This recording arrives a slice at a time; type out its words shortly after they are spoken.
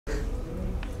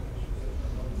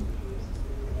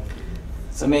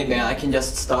So maybe I can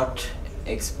just start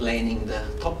explaining the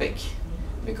topic,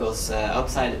 because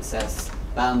outside it says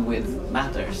bandwidth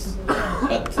matters,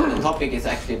 but the topic is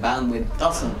actually bandwidth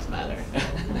doesn't matter.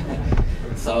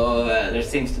 So there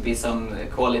seems to be some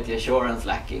quality assurance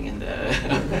lacking in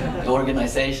the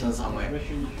organization somewhere.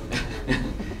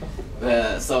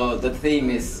 So the theme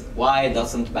is, why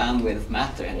doesn't bandwidth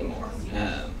matter anymore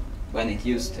when it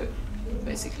used to,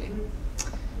 basically.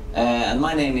 And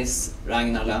my name is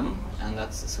Ragnar Lönn, and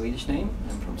that's a Swedish name.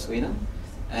 I'm from Sweden.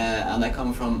 And I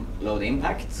come from Load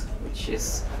Impact, which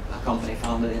is a company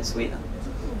founded in Sweden.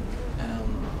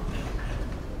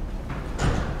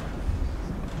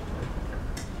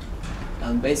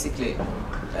 And basically,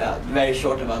 very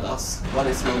short about us. What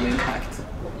is Load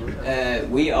Impact?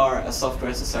 We are a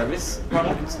software as a service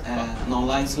product, an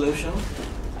online solution,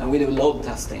 and we do load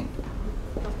testing.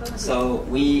 So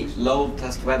we load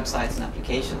test websites and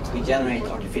applications. We generate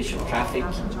artificial traffic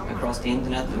across the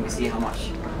internet, and we see how much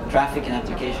traffic an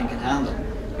application can handle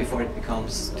before it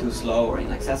becomes too slow or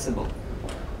inaccessible.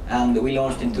 And we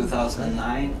launched in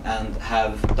 2009 and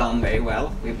have done very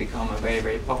well. We've become a very,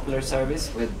 very popular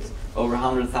service with over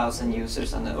 100,000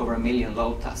 users and over 1 million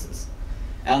load tests.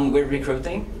 And we're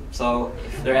recruiting, so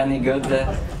if there are any good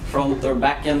front or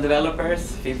back-end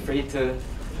developers, feel free to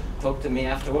talk to me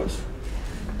afterwards.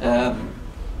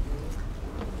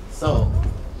 So,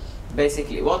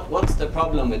 basically, what's the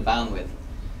problem with bandwidth?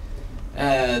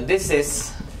 This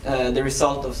is the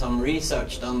result of some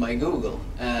research done by Google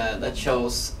that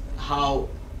shows how,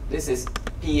 this is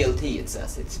PLT, it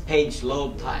says, it's page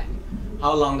load time.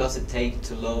 How long does it take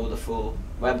to load a full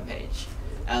web page?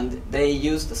 And they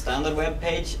used the standard web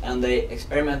page, and they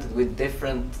experimented with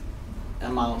different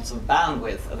amounts of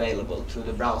bandwidth available to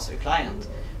the browser client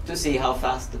to see how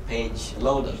fast the page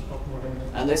loaded.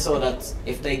 And they saw that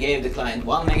if they gave the client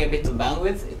 1 megabit of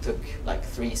bandwidth, it took like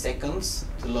 3 seconds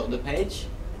to load the page.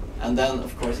 And then,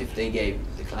 of course, if they gave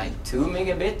the client 2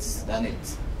 megabits, then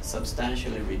it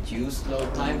substantially reduced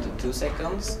load time to 2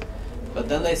 seconds. But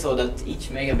then they saw that each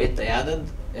megabit they added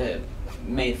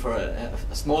made for a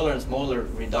smaller and smaller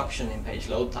reduction in page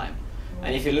load time.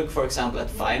 And if you look, for example,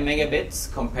 at 5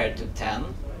 megabits compared to 10,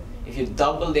 if you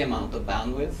double the amount of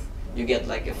bandwidth, you get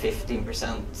like a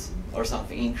 15% or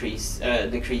something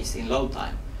decrease in load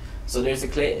time. So there's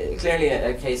clearly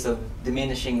a case of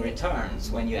diminishing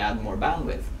returns when you add more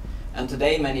bandwidth. And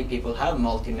today many people have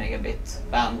multi-megabit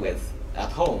bandwidth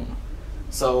at home.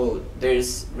 So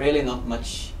there's really not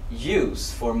much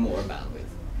use for more bandwidth.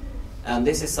 And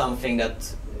this is something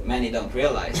that many don't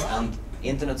realize. And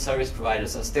internet service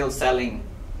providers are still selling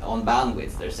on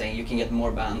bandwidth. They're saying you can get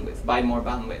more bandwidth, buy more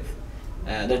bandwidth.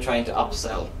 They're trying to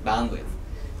upsell bandwidth,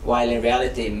 while in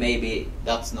reality maybe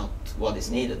that's not what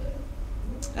is needed.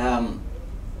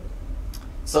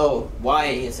 So why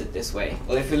is it this way?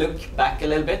 Well, if we look back a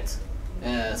little bit,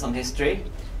 some history,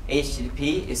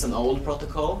 HTTP is an old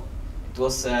protocol. It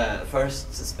was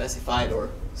first specified or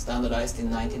standardized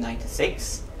in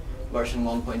 1996, version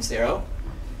 1.0.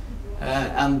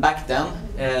 And back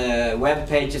then, web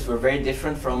pages were very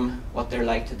different from what they're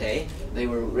like today. They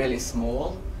were really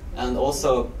small. And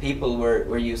also, people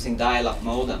were using dial-up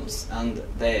modems, and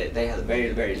they had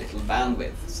very, very little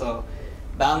bandwidth. So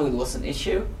bandwidth was an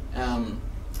issue.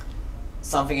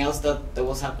 Something else that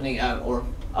was happening, or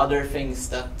other things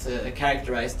that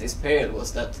characterized this period,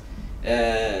 was that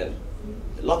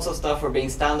lots of stuff were being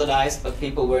standardized, but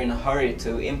people were in a hurry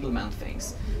to implement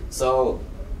things. So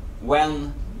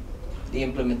when the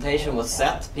implementation was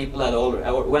set, people had already,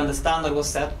 or when the standard was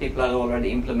set, people had already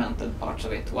implemented parts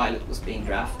of it while it was being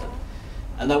drafted.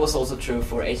 And that was also true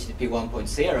for HTTP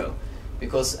 1.0,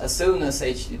 because as soon as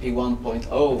HTTP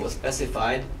 1.0 was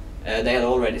specified, they had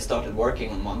already started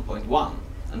working on 1.1,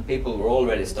 and people were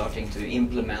already starting to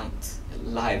implement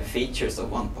live features of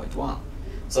 1.1.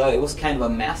 So it was kind of a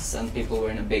mess, and people were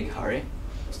in a big hurry. It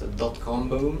was the dot-com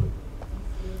boom.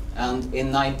 And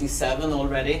in 97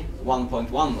 already, 1.1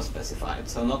 was specified,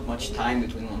 so not much time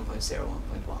between 1.0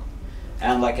 and 1.1.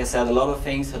 And like I said, a lot of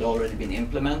things had already been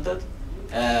implemented.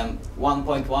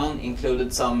 1.1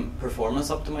 included some performance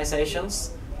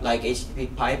optimizations, like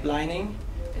HTTP pipelining,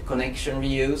 connection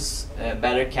reuse,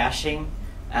 better caching,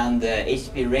 and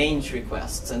HTTP range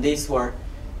requests. And these were,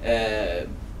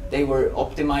 they were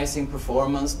optimizing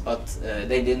performance, but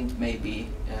they didn't maybe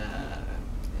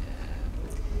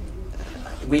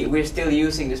we're still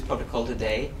using this protocol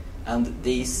today, and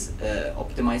these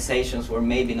optimizations were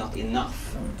maybe not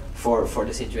enough for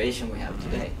the situation we have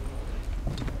today.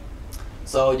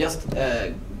 So just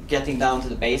getting down to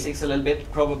the basics a little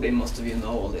bit, probably most of you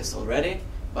know all this already,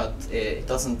 but it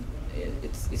doesn't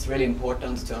it's really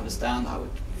important to understand how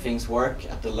things work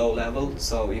at the low level,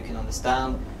 so you can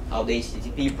understand how the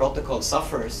HTTP protocol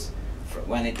suffers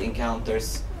when it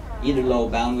encounters either low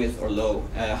bandwidth or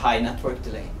high network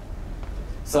delay.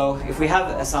 So if we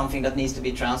have something that needs to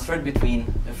be transferred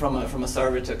from a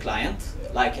server to a client,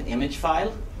 like an image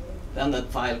file, then that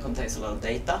file contains a lot of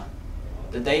data.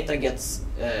 The data gets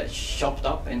chopped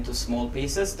up into small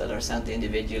pieces that are sent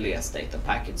individually as data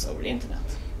packets over the internet.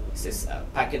 This is a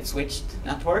packet-switched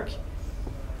network.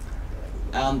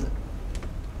 And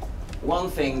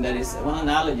one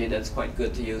analogy that's quite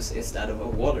good to use is that of a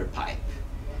water pipe.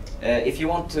 If you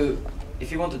want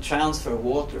to transfer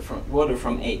water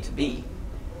from A to B,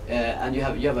 and you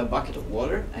have a bucket of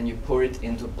water and you pour it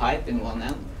into a pipe in one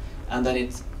end, and then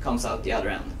it comes out the other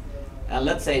end. And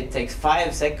let's say it takes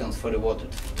 5 seconds for the water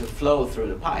to flow through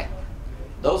the pipe.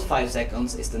 Those 5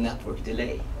 seconds is the network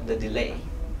delay, the delay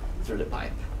through the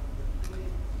pipe.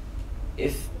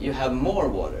 If you have more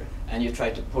water and you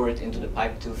try to pour it into the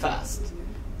pipe too fast,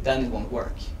 then it won't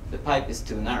work. The pipe is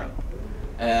too narrow.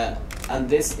 And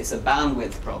this is a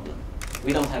bandwidth problem.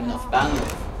 We don't have enough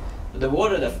bandwidth. The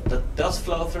water that does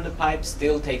flow through the pipe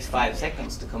still takes 5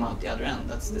 seconds to come out the other end.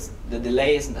 The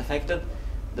delay isn't affected.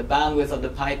 The bandwidth of the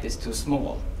pipe is too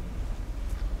small.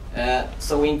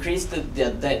 So we increased the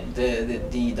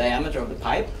diameter of the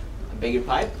pipe, a bigger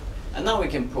pipe, and now we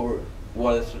can pour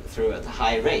water through at a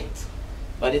high rate.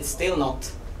 But it's still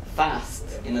not fast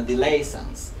in a delay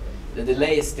sense. The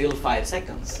delay is still 5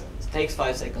 seconds. It takes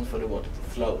 5 seconds for the water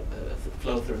to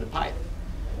flow through the pipe.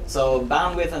 So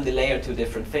bandwidth and delay are two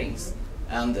different things,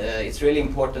 and it's really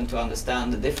important to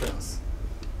understand the difference.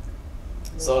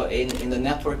 So in the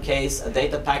network case, a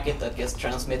data packet that gets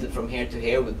transmitted from here to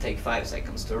here would take 5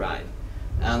 seconds to arrive.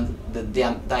 And the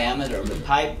diameter of the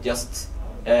pipe just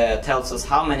tells us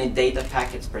how many data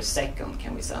packets per second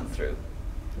can we send through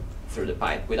the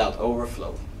pipe without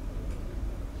overflow.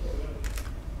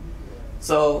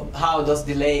 So how does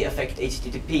delay affect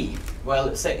HTTP? Well,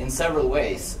 in several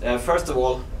ways. First of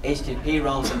all, HTTP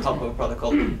runs on top of a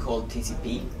protocol called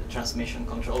TCP, the Transmission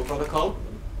Control Protocol.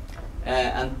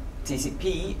 And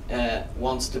TCP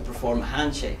wants to perform a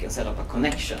handshake and set up a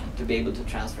connection to be able to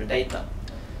transfer data.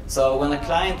 So when a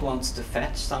client wants to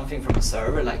fetch something from a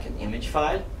server, like an image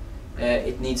file,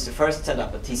 it needs to first set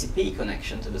up a TCP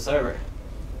connection to the server.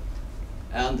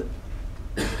 And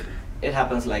it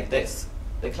happens like this.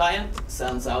 The client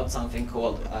sends out something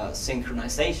called a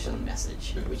synchronization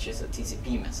message, which is a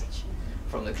TCP message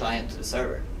from the client to the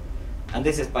server. And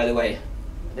this is, by the way,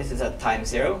 this is at time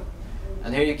 0.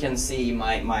 And here you can see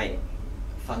my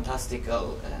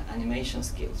fantastical animation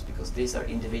skills, because these are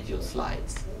individual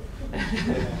slides.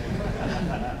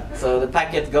 So the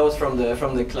packet goes from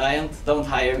the client. Don't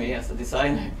hire me as a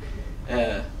designer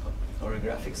or a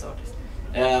graphics artist.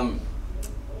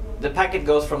 The packet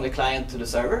goes from the client to the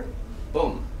server.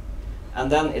 Boom.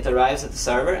 And then it arrives at the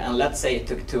server, and let's say it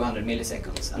took 200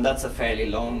 milliseconds. And that's a fairly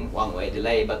long one-way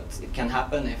delay, but it can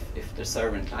happen if the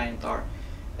server and client are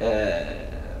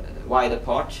wide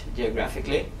apart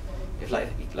geographically.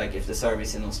 If the server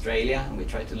is in Australia and we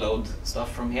try to load stuff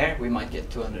from here, we might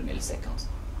get 200 milliseconds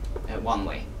one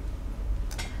way.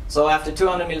 So after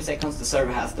 200 milliseconds, the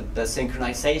server has the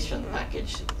synchronization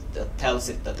package that tells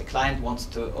it that the client wants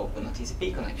to open a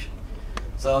TCP connection.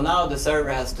 So now the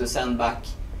server has to send back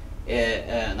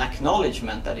an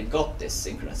acknowledgement that it got this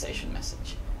synchronization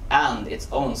message, and its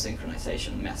own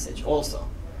synchronization message also.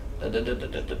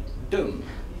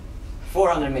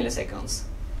 400 milliseconds.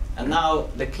 And now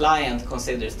the client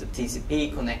considers the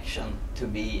TCP connection to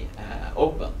be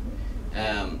open.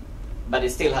 But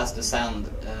it still has to send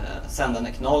an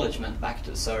acknowledgement back to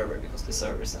the server, because the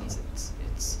server sends its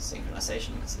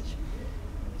synchronization message.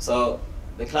 So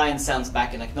the client sends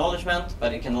back an acknowledgement,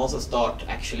 but it can also start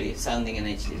actually sending an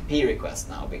HTTP request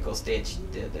now, because the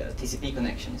TCP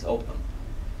connection is open.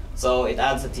 So it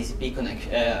adds a TCP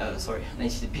connection, an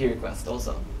HTTP request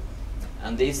also.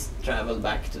 And these travel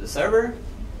back to the server,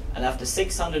 and after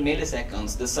 600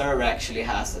 milliseconds, the server actually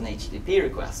has an HTTP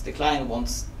request. The client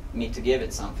wants me to give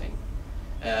it something,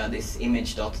 this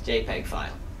image.jpg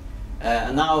file.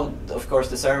 And now, of course,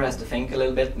 the server has to think a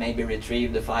little bit, maybe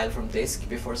retrieve the file from disk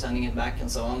before sending it back and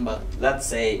so on. But let's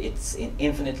say it's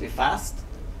infinitely fast,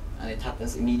 and it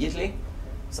happens immediately.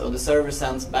 So the server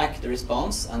sends back the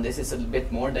response, and this is a little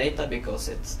bit more data because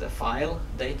it's the file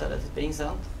data that is being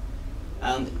sent.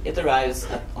 And it arrives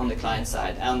on the client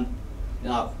side. And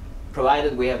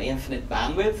provided we have infinite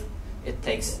bandwidth, it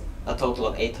takes a total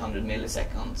of 800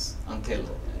 milliseconds until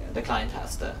the client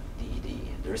has the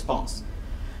response.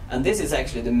 And this is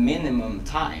actually the minimum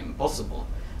time possible.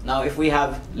 Now, if we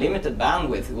have limited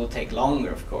bandwidth, it will take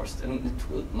longer, of course, and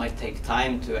it might take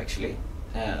time to actually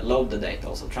load the data,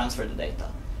 also transfer the data,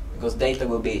 because data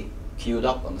will be queued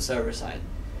up on the server side.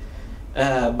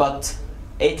 But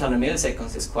 800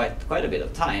 milliseconds is quite a bit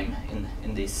of time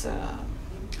in these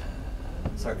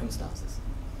circumstances.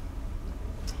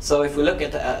 So if we look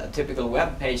at a typical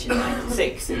web page in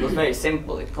 '96, it was very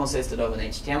simple. It consisted of an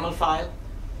HTML file.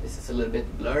 This is a little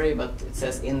bit blurry, but it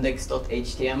says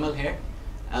index.html here,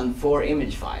 and 4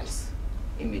 image files,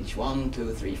 image 1,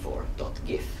 2, 3,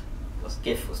 4.gif, because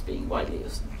GIF was being widely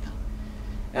used back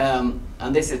then.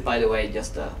 And this is, by the way,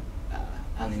 just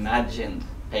an imagined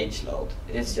page load.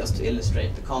 It is just to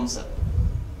illustrate the concept.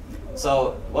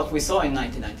 So what we saw in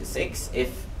 1996,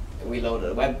 if we loaded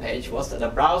a web page, was that a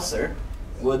browser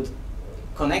would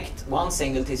connect one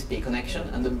single TCP connection,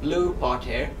 and the blue part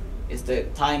here is the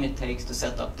time it takes to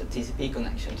set up the TCP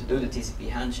connection, to do the TCP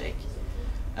handshake.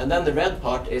 And then the red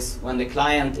part is when the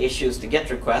client issues the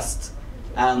GET request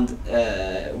and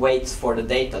waits for the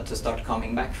data to start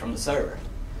coming back from the server.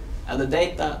 And the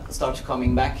data starts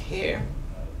coming back here,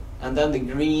 and then the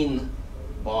green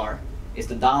bar is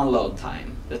the download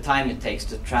time, the time it takes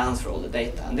to transfer all the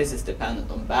data. And this is dependent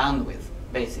on bandwidth,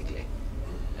 basically.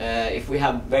 If we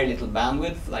have very little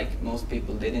bandwidth, like most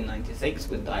people did in '96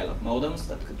 with dial-up modems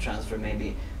that could transfer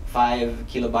maybe 5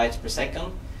 kilobytes per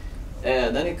second,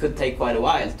 then it could take quite a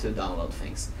while to download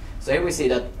things. So here we see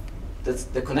that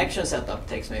the connection setup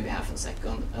takes maybe half a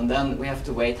second, and then we have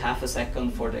to wait half a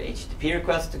second for the HTTP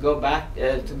request to go back,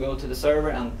 to go to the server,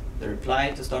 and the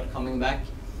reply to start coming back.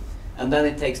 And then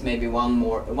it takes maybe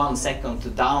 1 second to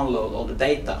download all the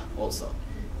data also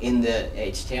in the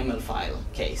HTML file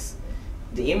case.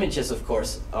 The images, of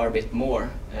course, are a bit more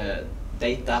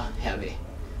data heavy.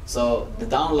 So the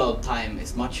download time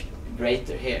is much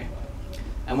greater here.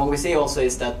 And what we see also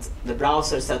is that the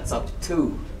browser sets up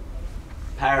 2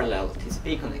 parallel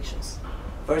TCP connections.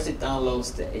 First it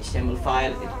downloads the HTML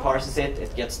file, it parses it,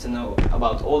 it gets to know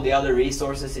about all the other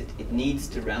resources it needs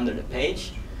to render the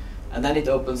page. And then it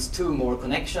opens 2 more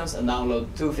connections and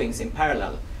downloads 2 things in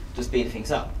parallel to speed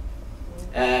things up.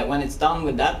 When it's done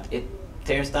with that, it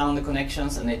tears down the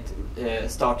connections, and it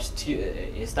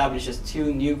establishes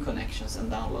 2 new connections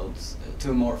and downloads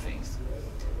 2 more things.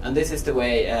 And this is the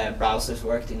way browsers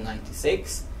worked in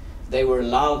 '96. They were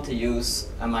allowed to use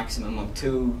a maximum of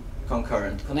 2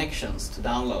 concurrent connections to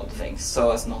download things,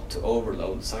 so as not to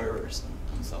overload servers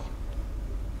and so on.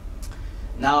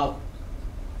 Now,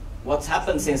 what's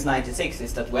happened since '96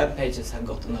 is that web pages have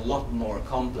gotten a lot more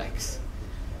complex.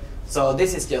 So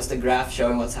this is just a graph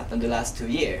showing what's happened the last 2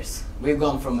 years. We've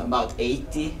gone from about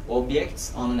 80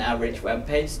 objects on an average web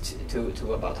page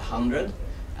to about 100,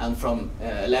 and from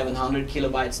 1100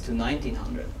 kilobytes to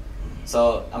 1900.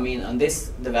 So, I mean, and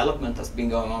this development has been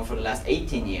going on for the last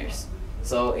 18 years.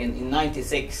 So in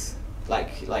 '96,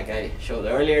 like I showed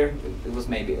earlier, it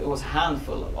was a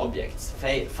handful of objects,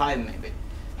 5 maybe.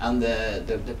 And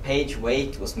the page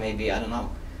weight was maybe, I don't know,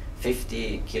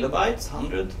 50 kilobytes,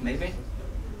 100 maybe.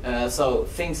 So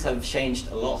things have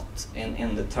changed a lot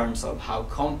in the terms of how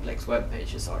complex web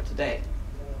pages are today.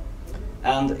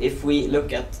 And if we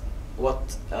look at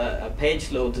what a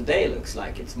page load today looks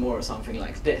like, it's more something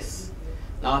like this.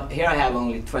 Now here I have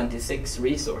only 26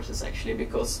 resources actually,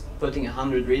 because putting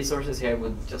 100 resources here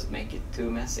would just make it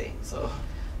too messy. So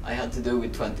I had to do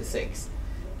with 26.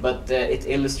 But it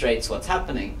illustrates what's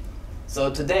happening.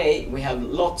 So today we have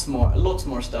lots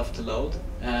more stuff to load,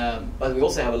 but we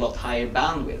also have a lot higher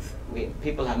bandwidth.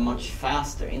 People have much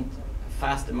faster,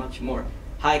 much more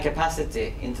high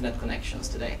capacity internet connections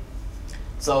today.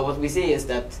 So what we see is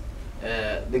that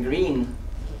the green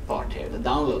part here, the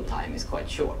download time, is quite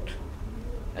short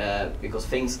because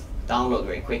things download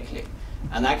very quickly.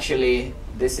 And actually,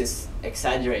 this is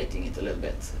exaggerating it a little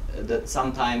bit.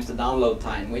 Sometimes the download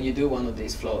time, when you do one of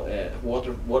these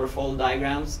waterfall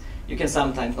diagrams, you can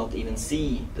sometimes not even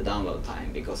see the download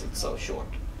time because it's so short.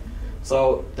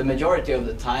 So the majority of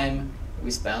the time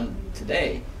we spend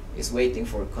today is waiting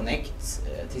for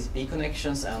TCP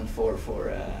connections and for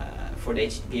the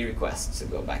HTTP requests to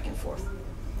go back and forth.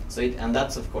 So and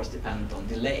that's of course dependent on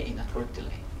delay, network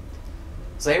delay.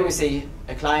 So here we see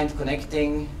a client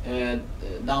connecting,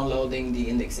 downloading the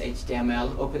index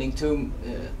HTML,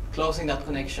 closing that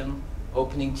connection,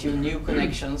 opening 2 new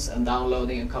connections, and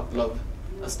downloading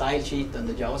a style sheet and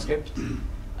the JavaScript,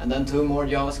 and then 2 more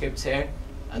JavaScripts here,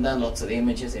 and then lots of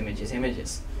images.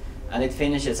 And it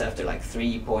finishes after like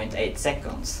 3.8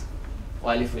 seconds.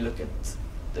 While if we look at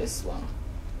this one,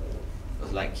 it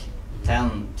was like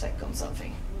 10 seconds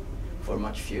something for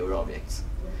much fewer objects.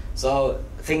 So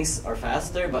things are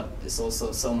faster, but there's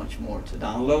also so much more to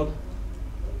download.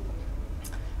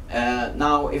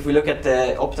 Now, if we look at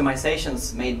the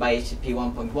optimizations made by HTTP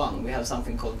 1.1, we have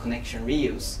something called connection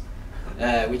reuse,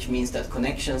 which means that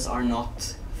connections are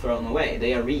not thrown away,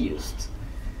 they are reused.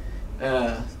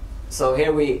 So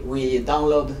here we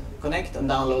download connect and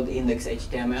download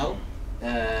index.html.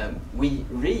 We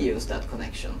reuse that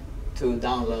connection to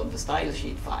download the style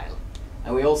sheet file.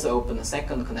 And we also open a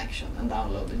second connection and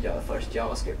download the first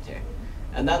JavaScript here.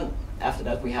 And then after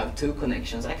that we have 2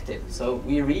 connections active. So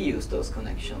we reuse those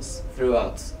connections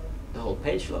throughout the whole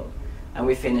page load. And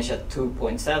we finish at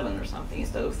 2.7 or something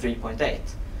instead of 3.8.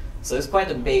 So it's quite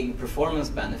a big performance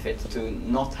benefit to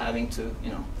not having to,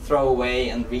 throw away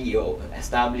and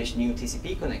re-establish new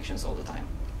TCP connections all the time.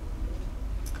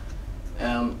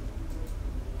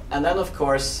 And then, of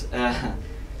course,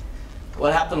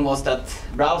 what happened was that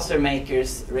browser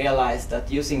makers realized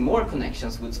that using more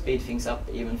connections would speed things up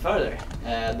even further.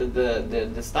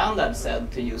 The standard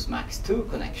said to use max 2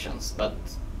 connections, but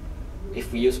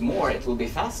if we use more, it will be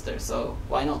faster, so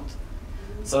why not?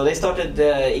 So they started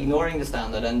ignoring the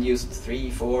standard and used 3,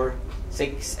 4,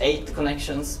 6, 8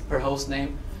 connections per host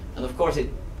name, and of course it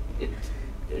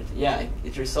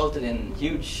resulted in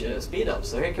huge speed up.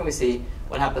 So here can we see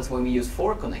what happens when we use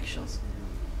 4 connections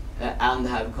and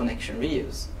have connection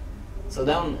reuse. So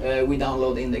then we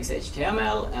download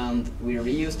index.html and we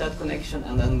reuse that connection,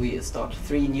 and then we start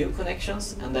 3 new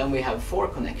connections, and then we have 4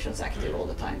 connections active all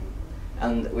the time,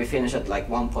 and we finish at like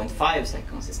 1.5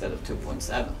 seconds instead of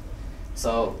 2.7.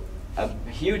 So a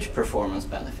huge performance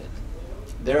benefit.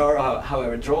 There are,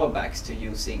 however, drawbacks to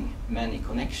using many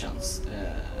connections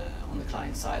on the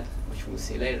client side, which we'll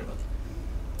see later.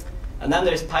 And then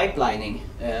there's pipelining,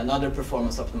 another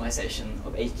performance optimization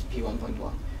of HTTP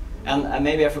 1.1. And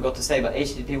maybe I forgot to say, but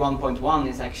HTTP 1.1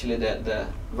 is actually the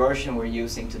version we're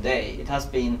using today. It has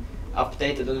been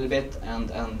updated a little bit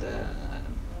and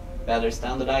better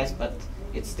standardized, but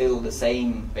it's still the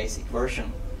same basic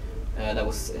version that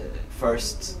was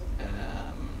first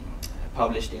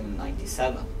published in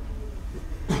 '97.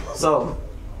 So,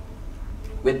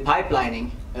 with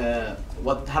pipelining,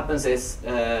 what happens is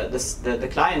the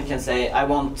client can say, I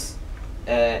want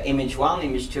image 1,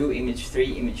 image 2, image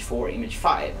 3, image 4, image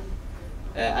 5.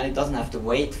 And it doesn't have to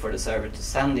wait for the server to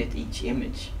send it each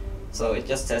image. So it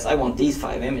just says, I want these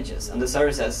 5 images. And the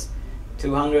server says,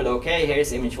 200, okay,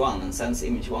 here's image 1, and sends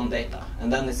image 1 data.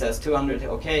 And then it says, 200,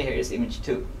 okay, here's image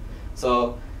 2.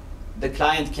 So the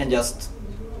client can just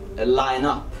line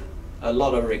up a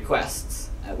lot of requests,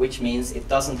 which means it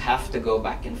doesn't have to go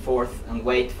back and forth and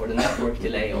wait for the network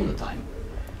delay all the time.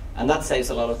 And that saves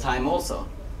a lot of time also.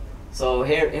 So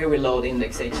here we load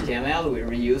index.html, we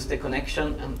reuse the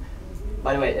connection. And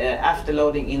by the way, after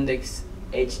loading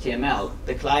index.html,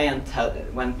 the client,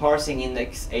 when parsing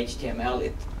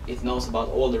index.html, it knows about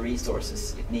all the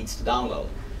resources it needs to download.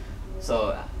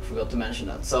 So I forgot to mention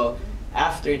that. So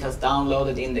after it has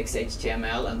downloaded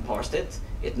index.html and parsed it,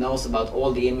 it knows about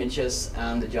all the images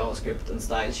and the JavaScript and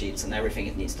style sheets and everything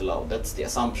it needs to load. That's the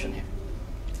assumption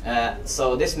here.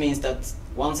 So this means that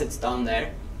once it's done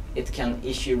there, it can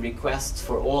issue requests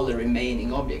for all the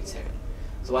remaining objects here.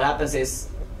 So what happens is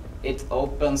it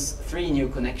opens 3 new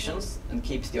connections and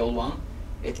keeps the old one.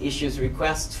 It issues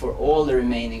requests for all the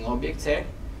remaining objects here,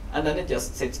 and then it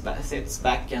just sits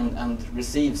back and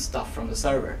receives stuff from the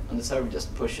server, and the server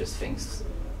just pushes things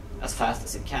as fast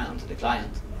as it can to the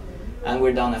client. And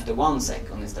we're done after 1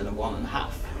 second instead of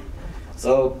 1.5.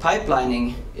 So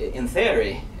pipelining, in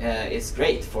theory, is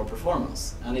great for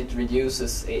performance, and it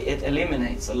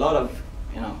eliminates a lot of,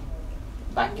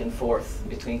 back and forth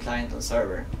between client and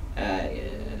server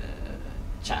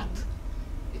chat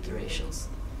iterations.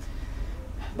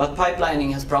 But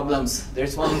pipelining has problems.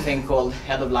 There's one thing called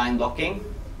head-of-line blocking.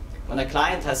 When a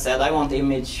client has said, I want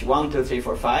image 1, 2, 3,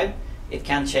 4, 5, it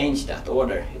can't change that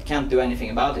order. It can't do anything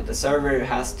about it. The server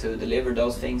has to deliver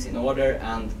those things in order,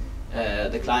 and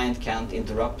the client can't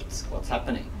interrupt what's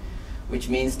happening. Which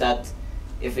means that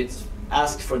if it's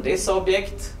asked for this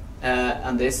object,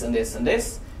 and this, and this, and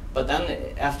this, but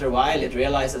then after a while it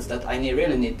realizes that I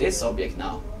really need this object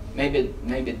now. Maybe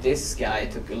this guy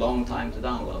took a long time to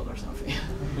download or something.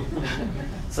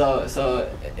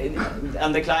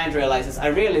 And the client realizes, I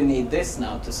really need this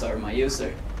now to serve my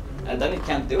user. And then it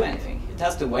can't do anything. It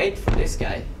has to wait for this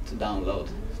guy to download.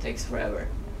 It takes forever.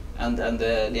 And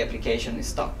the application is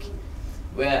stuck.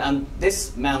 And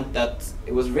this meant that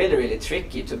it was really, really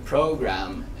tricky to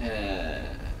program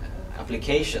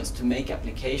applications, to make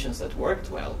applications that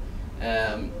worked well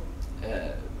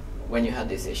when you had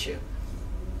this issue.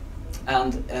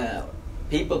 And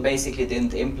people basically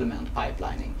didn't implement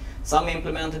pipelining. Some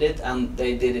implemented it and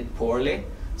they did it poorly.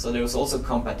 So there was also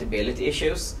compatibility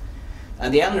issues.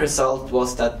 And the end result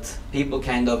was that people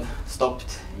kind of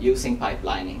stopped using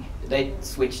pipelining. They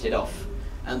switched it off.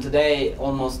 And today,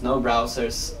 almost no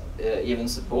browsers even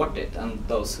support it, and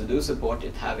those who do support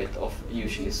it have it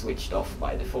usually switched off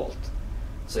by default.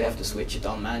 So you have to switch it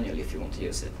on manually if you want to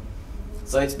use it.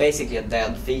 So it's basically a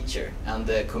dead feature, and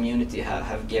the community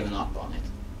have given up on it.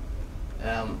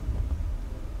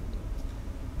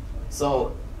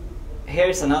 So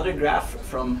here's another graph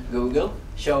from Google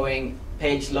showing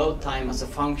page load time as a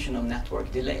function of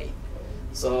network delay.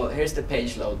 So here's the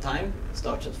page load time,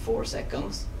 starts at 4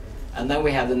 seconds. And then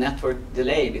we have the network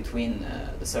delay between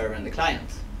the server and the client.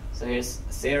 So here's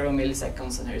 0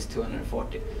 milliseconds and here's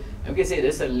 240. And we can see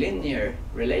there's a linear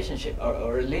relationship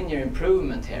or a linear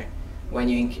improvement here when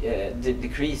you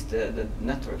decrease the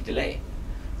network delay.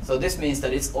 So this means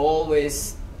that it's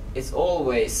always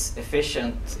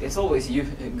efficient, it's always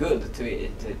good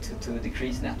to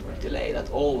decrease network delay.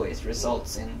 That always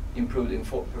results in improving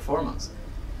performance.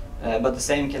 But the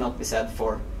same cannot be said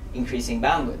for increasing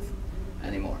bandwidth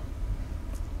anymore.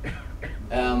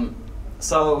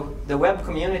 So the web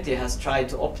community has tried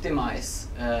to optimize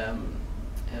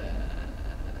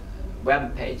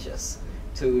web pages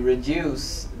to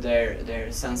reduce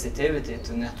their sensitivity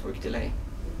to network delay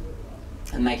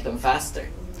and make them faster.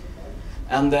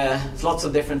 And there's lots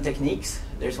of different techniques.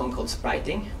 There's one called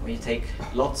spriting, where you take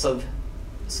lots of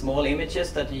small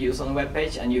images that you use on a web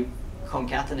page and you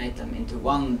concatenate them into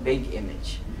one big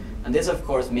image. And this of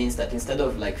course means that instead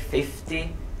of like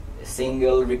 50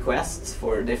 single requests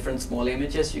for different small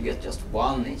images, you get just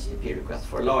one HTTP request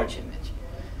for a large image.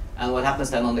 And what happens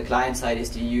then on the client side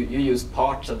is you use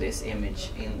parts of this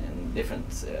image in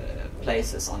different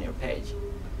places on your page.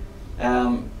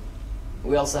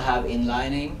 We also have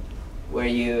inlining, where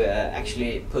you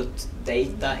actually put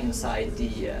data inside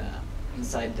the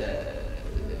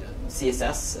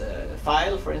CSS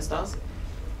file, for instance.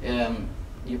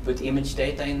 You put image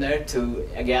data in there to,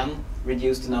 again,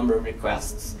 reduce the number of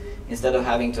requests. Instead of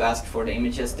having to ask for the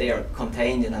images, they are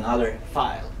contained in another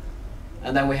file.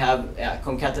 And then we have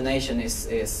concatenation is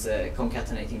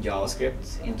concatenating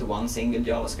JavaScript into one single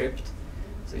JavaScript.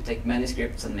 So you take many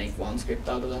scripts and make one script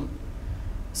out of them.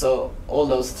 So all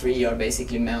those three are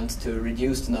basically meant to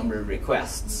reduce the number of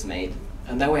requests made.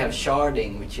 And then we have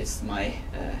sharding, which is my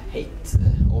hate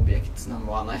object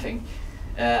number one, I think.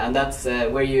 And that's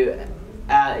where you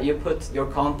put your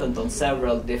content on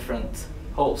several different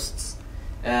hosts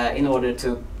in order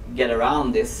to get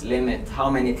around this limit. How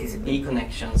many TCP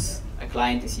connections a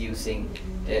client is using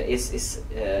is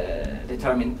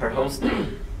determined per host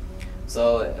name.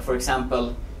 So, for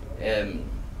example,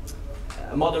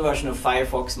 a modern version of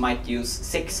Firefox might use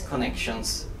 6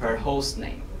 connections per host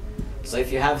name. So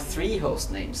if you have 3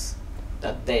 host names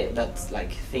that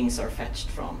like things are fetched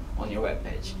from on your web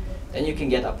page, then you can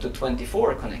get up to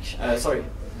 24 connections. Sorry,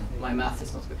 my math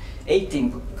is not good.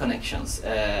 18 connections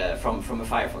from a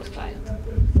Firefox client.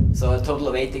 So a total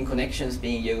of 18 connections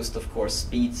being used, of course,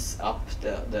 speeds up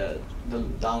the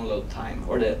download time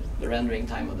or the rendering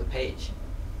time of the page.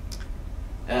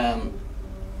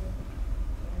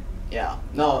 Yeah.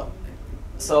 No.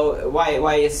 So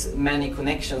why is many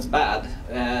connections bad?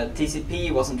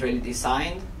 TCP wasn't really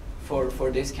designed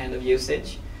for this kind of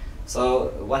usage.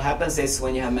 So what happens is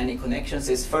when you have many connections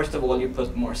is, first of all, you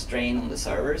put more strain on the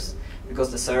servers,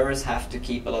 because the servers have to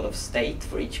keep a lot of state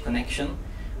for each connection,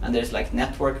 and there's like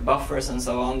network buffers and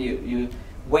so on. You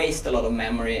waste a lot of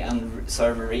memory and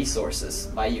server resources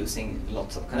by using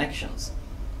lots of connections.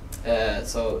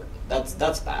 So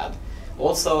that's bad.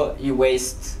 Also, you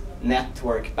waste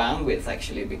network bandwidth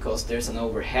actually, because there's an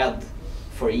overhead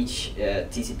for each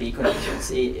TCP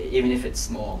connections, even if it's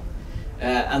small.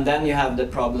 And then you have the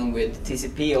problem with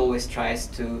TCP always tries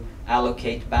to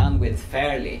allocate bandwidth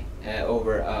fairly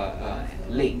over a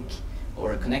link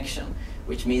or a connection,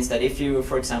 which means that if you,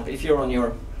 for example, if you're on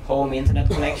your home internet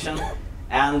connection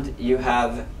and you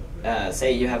have,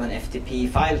 say you have an FTP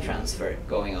file transfer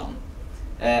going on,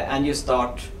 and you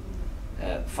start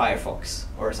Firefox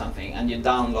or something, and you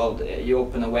download, you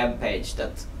open a web page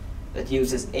that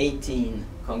uses 18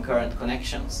 concurrent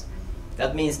connections.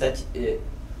 That means that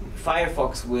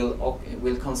Firefox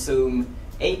will consume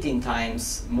 18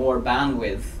 times more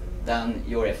bandwidth than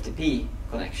your FTP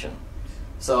connection.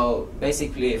 So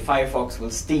basically, Firefox will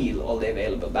steal all the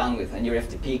available bandwidth, and your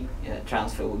FTP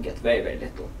transfer will get very, very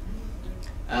little.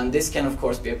 And this can, of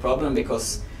course, be a problem,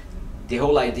 because the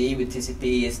whole idea with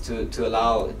TCP is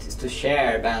to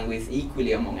share bandwidth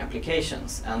equally among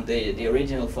applications. And the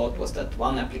original thought was that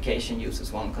one application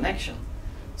uses one connection.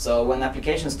 So when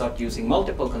applications start using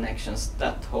multiple connections,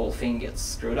 that whole thing gets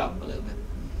screwed up a little bit.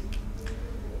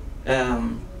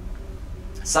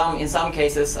 In some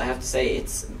cases, I have to say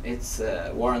it's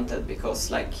warranted,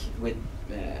 because like with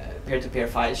peer-to-peer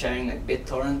file sharing like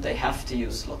BitTorrent, they have to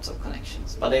use lots of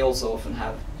connections, but they also often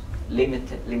have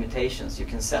limitations. You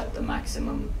can set the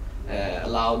maximum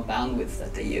allowed bandwidth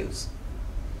that they use.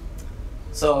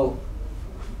 So,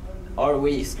 are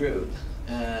we screwed?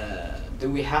 Do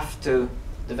we have to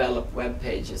develop web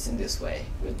pages in this way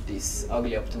with these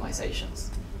ugly optimizations?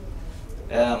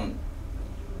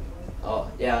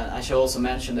 Oh, yeah, I should also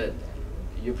mention that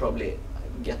you probably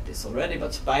get this already,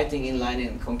 but spriting, inlining,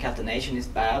 and concatenation is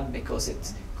bad because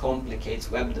it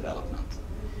complicates web development.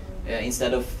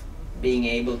 Instead of being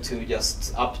able to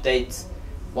just update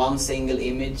one single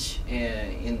image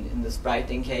in the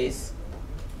spriting case,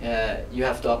 you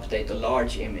have to update a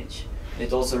large image.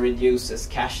 It also reduces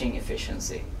caching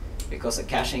efficiency, because a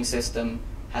caching system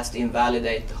has to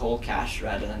invalidate the whole cache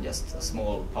rather than just a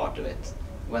small part of it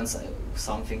when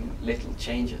something little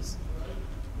changes.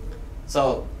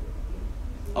 So,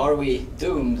 are we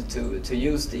doomed to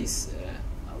use these,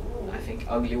 I think,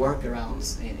 ugly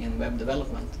workarounds in web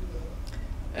development?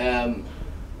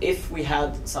 If we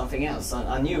had something else,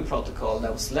 a new protocol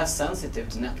that was less sensitive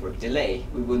to network delay,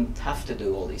 we wouldn't have to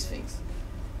do all these things.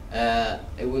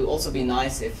 It would also be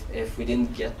nice if we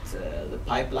didn't get the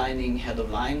pipelining head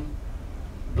of line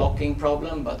blocking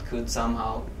problem, but could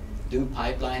somehow do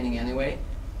pipelining anyway.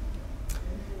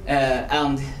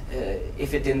 And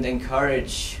if it didn't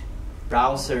encourage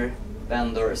browser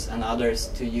vendors and others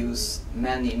to use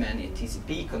many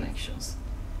TCP connections,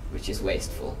 which is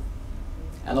wasteful.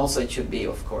 And also it should be,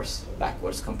 of course,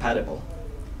 backwards compatible.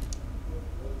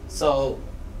 So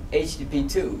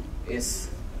HTTP2 is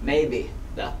maybe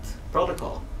that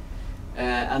protocol.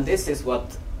 And this is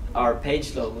what our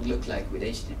page load would look like with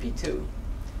HTTP2.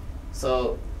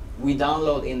 So we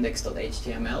download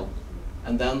index.html,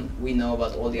 and then we know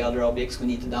about all the other objects we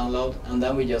need to download, and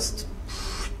then we just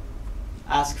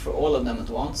ask for all of them at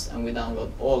once, and we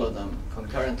download all of them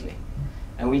concurrently.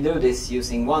 And we do this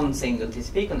using one single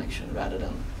TCP connection rather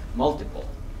than multiple.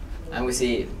 And we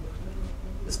see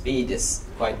the speed is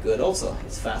quite good also.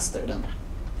 It's faster than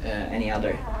any of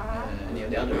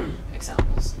the other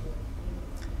examples.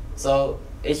 So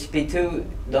HTTP2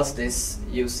 does this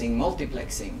using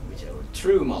multiplexing, or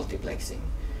true multiplexing,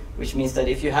 which means that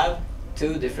if you have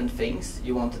two different things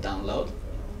you want to download,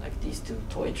 like these two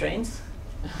toy trains,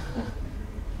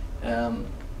 then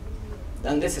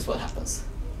this is what happens.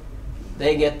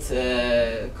 They get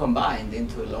combined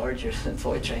into a larger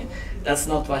toy train. That's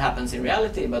not what happens in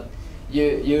reality, but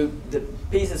the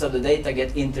pieces of the data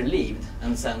get interleaved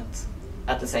and sent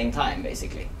at the same time,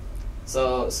 basically.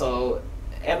 So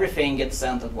everything gets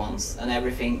sent at once, and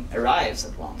everything arrives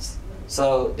at once.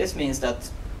 So this means that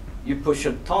you push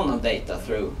a ton of data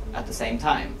through at the same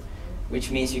time,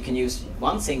 which means you can use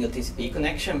one single TCP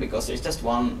connection because there's just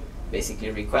one, basically,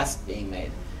 request being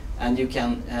made. And you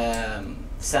can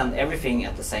send everything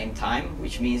at the same time,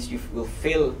 which means you will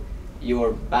fill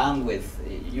your bandwidth.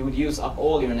 You would use up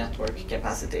all your network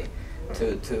capacity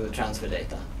to transfer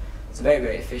data. It's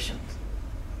very efficient.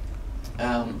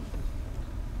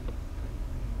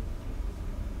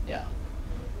 Yeah.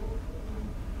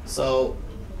 So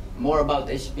more about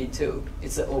HTTP2.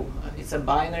 It's a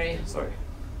binary. Sorry.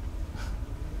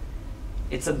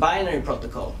 It's a binary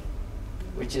protocol,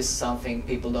 which is something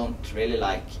people don't really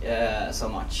like so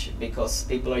much, because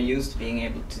people are used to being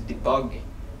able to debug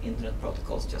internet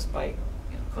protocols just by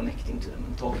connecting to them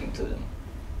and talking to them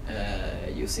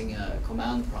using a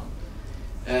command prompt.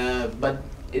 But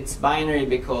it's binary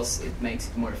because it makes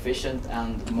it more efficient,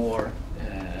 and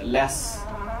less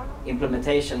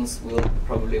implementations will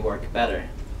probably work better.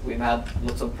 We've had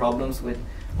lots of problems with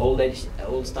old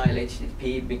style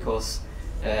HTTP because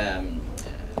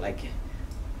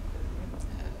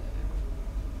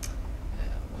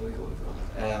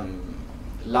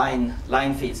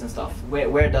line feeds and stuff.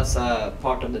 Where does a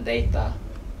part of the data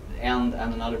end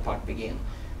and another part begin?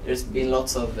 There's been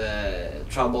lots of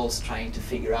troubles trying to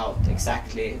figure out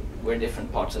exactly where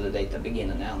different parts of the data begin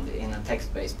and end in a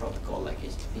text-based protocol like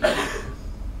HTTP.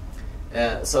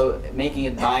 So making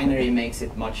it binary makes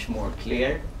it much more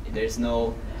clear. There's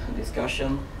no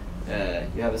discussion.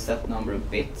 You have a set number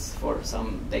of bits for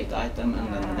some data item,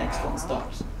 and then the next one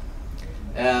starts.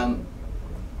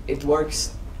 It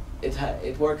works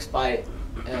by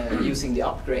using the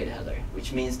upgrade header,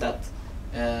 which means that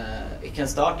it can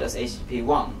start as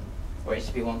HTTP1 or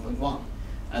HTTP 1.1,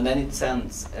 and then it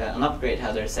sends an upgrade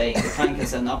header saying, the client can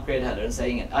send an upgrade header and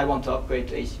saying, I want to upgrade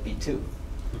to HTTP2.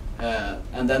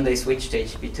 And then they switch to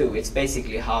HTTP2. It's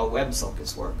basically how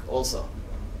WebSockets work also.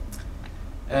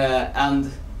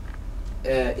 And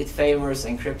it favors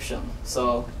encryption.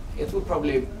 So it will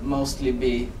probably mostly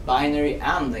be binary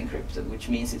and encrypted, which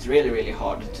means it's really, really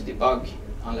hard to debug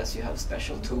unless you have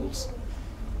special tools.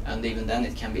 And even then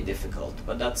it can be difficult,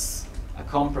 but that's a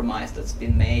compromise that's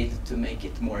been made to make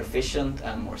it more efficient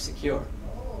and more secure.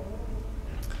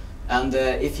 And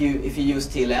if you use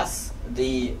TLS,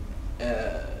 the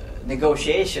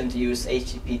negotiation to use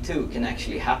HTTP2 can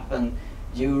actually happen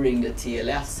during the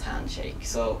TLS handshake.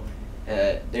 So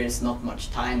there is not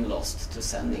much time lost to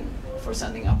sending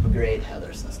upper-grade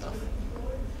headers and stuff.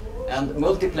 And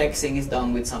multiplexing is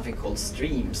done with something called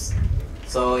streams.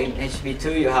 So in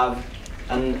HTTP2 you have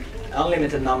an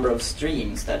unlimited number of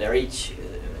streams that are each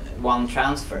one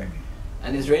transfer.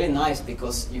 And it's really nice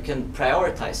because you can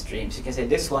prioritize streams. You can say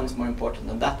this one is more important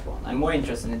than that one. I'm more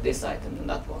interested in this item than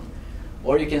that one.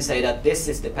 Or you can say that this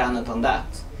is dependent on that.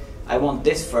 I want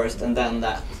this first and then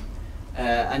that.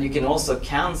 And you can also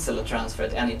cancel a transfer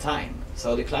at any time.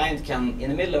 So the client can, in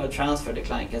the middle of a transfer, the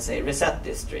client can say, reset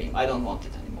this stream, I don't want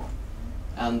it anymore.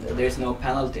 And there's no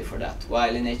penalty for that.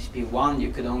 While in HTTP1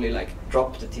 you could only like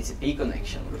drop the TCP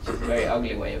connection, which is a very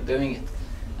ugly way of doing it,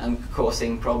 and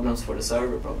causing problems for the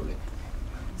server probably.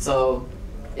 So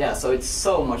yeah, so it's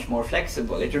so much more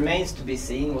flexible. It remains to be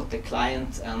seen what the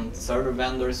client and server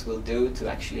vendors will do to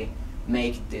actually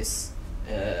make this,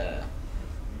 to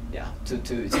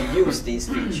use these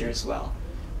features well.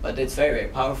 But it's very, very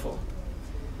powerful.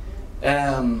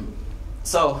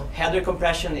 So header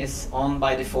compression is on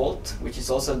by default, which is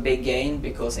also a big gain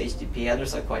because HTTP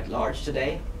headers are quite large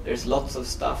today. There's lots of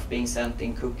stuff being sent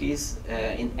in cookies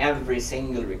in every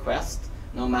single request,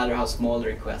 no matter how small the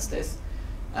request is.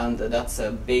 And that's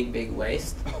a big, big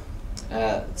waste.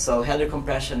 So header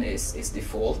compression is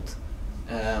default.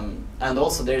 And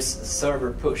also there's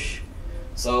server push.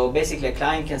 So basically a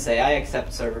client can say, I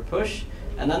accept server push,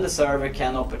 and then the server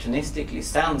can opportunistically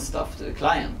send stuff to the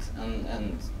client.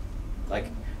 And like,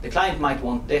 the client might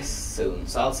want this soon,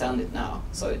 so I'll send it now.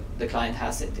 So the client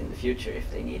has it in the future if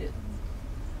they need it.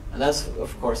 And that's,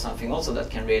 of course, something also that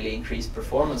can really increase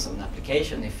performance of an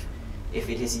application if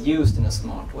it is used in a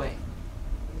smart way.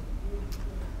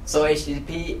 So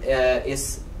HTTP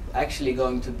is actually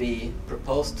going to be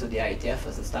proposed to the IETF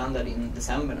as a standard in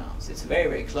December now. So it's very,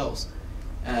 very close.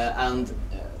 And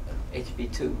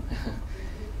HTTP2.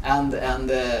 and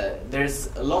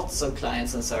there's lots of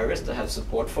clients and servers that have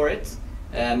support for it.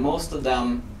 Most of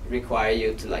them require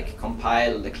you to like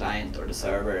compile the client or the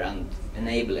server and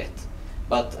enable it.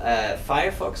 But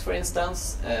Firefox, for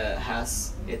instance,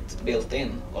 has it built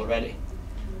in already.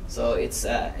 So it's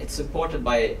supported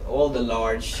by all the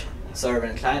large server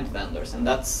and client vendors, and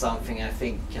that's something I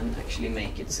think can actually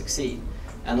make it succeed.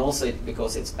 And also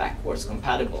because it's backwards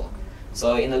compatible.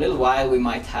 So in a little while we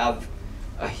might have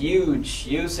a huge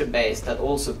user base that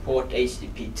all support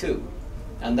HTTP2.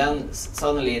 And then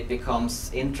suddenly it becomes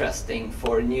interesting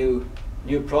for new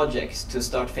projects to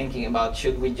start thinking about,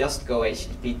 should we just go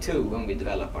HTTP2 when we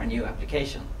develop our new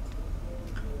application?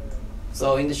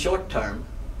 So in the short term,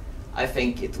 I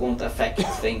think it won't affect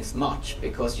things much,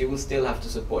 because you will still have to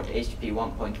support HTTP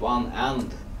 1.1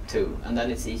 and 2, and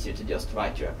then it's easier to just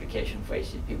write your application for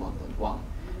HTTP 1.1.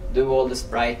 Do all the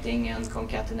spriting and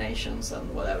concatenations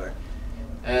and whatever.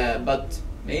 But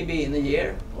maybe in a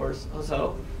year or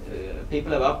so,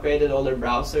 people have upgraded all their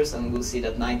browsers and we'll see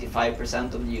that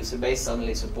 95% of the user base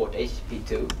suddenly support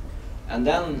HTTP2. And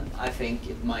then I think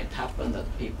it might happen that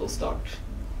people start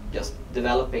just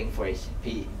developing for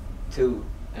HTTP2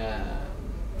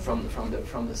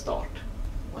 from the start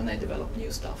when they develop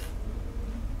new stuff.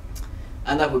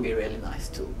 And that would be really nice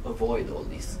to avoid all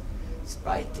these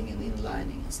spriting and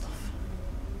inlining and stuff,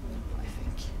 I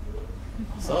think.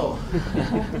 So,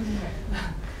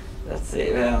 let's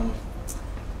see.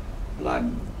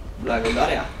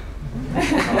 Blagodaria.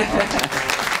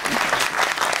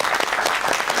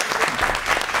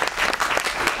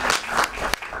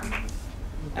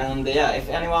 And yeah, if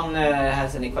anyone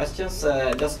has any questions,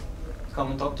 just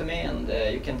come and talk to me, and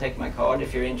you can take my card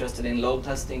if you're interested in load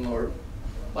testing or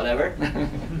whatever.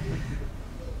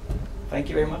 Thank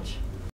you very much.